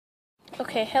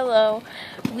Okay, hello.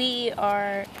 We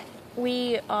are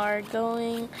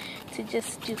going to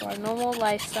just do our normal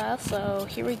lifestyle. So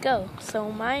here we go.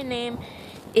 So my name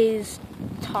is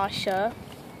Tasha.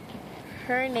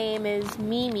 Her name is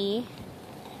Mimi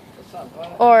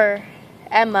or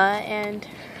Emma, and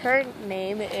her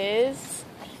name is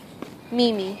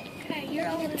Mimi.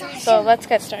 So let's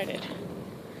get started.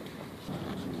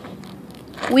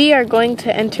 We are going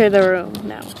to enter the room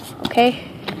now, okay?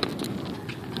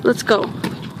 Let's go.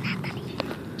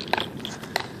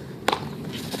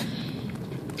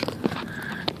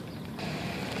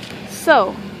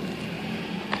 So,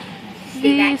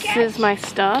 this is my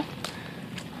stuff.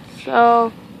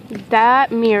 So,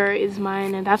 that mirror is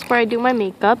mine, and that's where I do my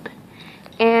makeup.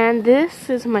 And this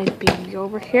is my baby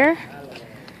over here.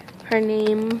 Her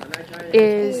name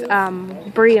is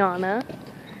Brianna.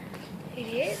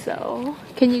 So,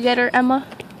 can you get her, Emma?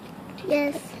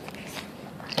 Yes.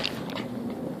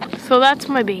 So that's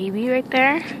my baby right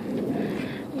there.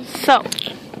 So,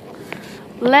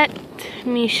 let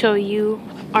me show you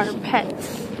our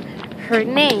pets. Her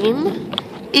name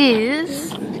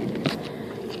is,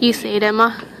 you say it,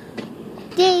 Emma.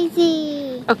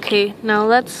 Daisy. Okay,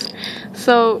 now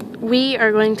so we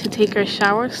are going to take our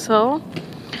shower, so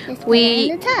Let's put her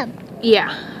in the tub.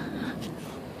 Yeah,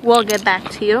 we'll get back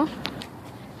to you.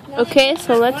 Okay,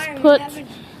 so let's put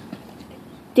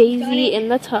Daisy in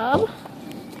the tub.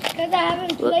 Because I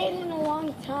haven't played in a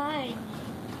long time.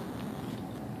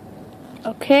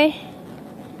 Okay.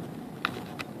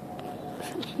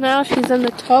 Now she's in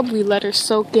the tub. We let her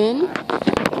soak in.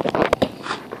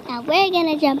 Now we're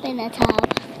going to jump in the tub.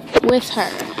 With her.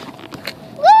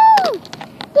 Woo!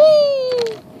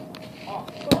 Woo!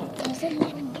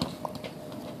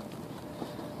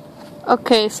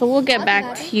 Okay, so we'll get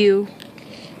back to you.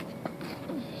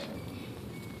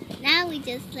 Now we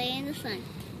just play in the sun.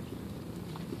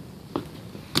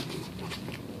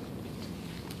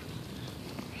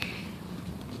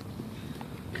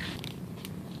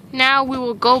 Now we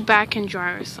will go back and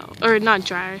dry ourselves. Or not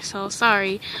dry ourselves,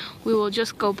 sorry. We will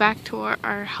just go back to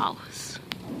our house.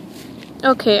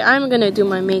 Okay, I'm gonna do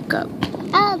my makeup.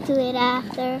 I'll do it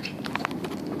after.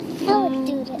 I'll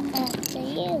do it after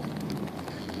you.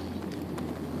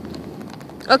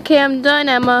 Okay, I'm done,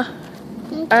 Emma.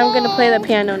 Okay. I'm gonna play the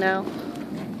piano now.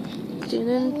 Dun,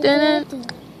 dun, dun,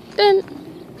 dun.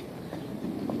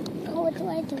 Oh, what do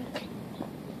I do?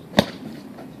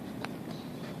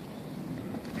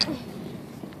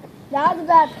 That was a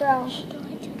bad throw.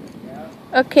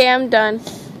 Okay, I'm done.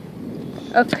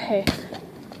 Okay.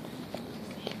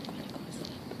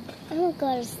 I'm gonna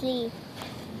go to sleep.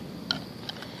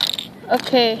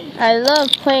 Okay, I love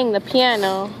playing the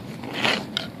piano.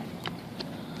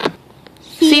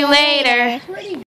 See you later.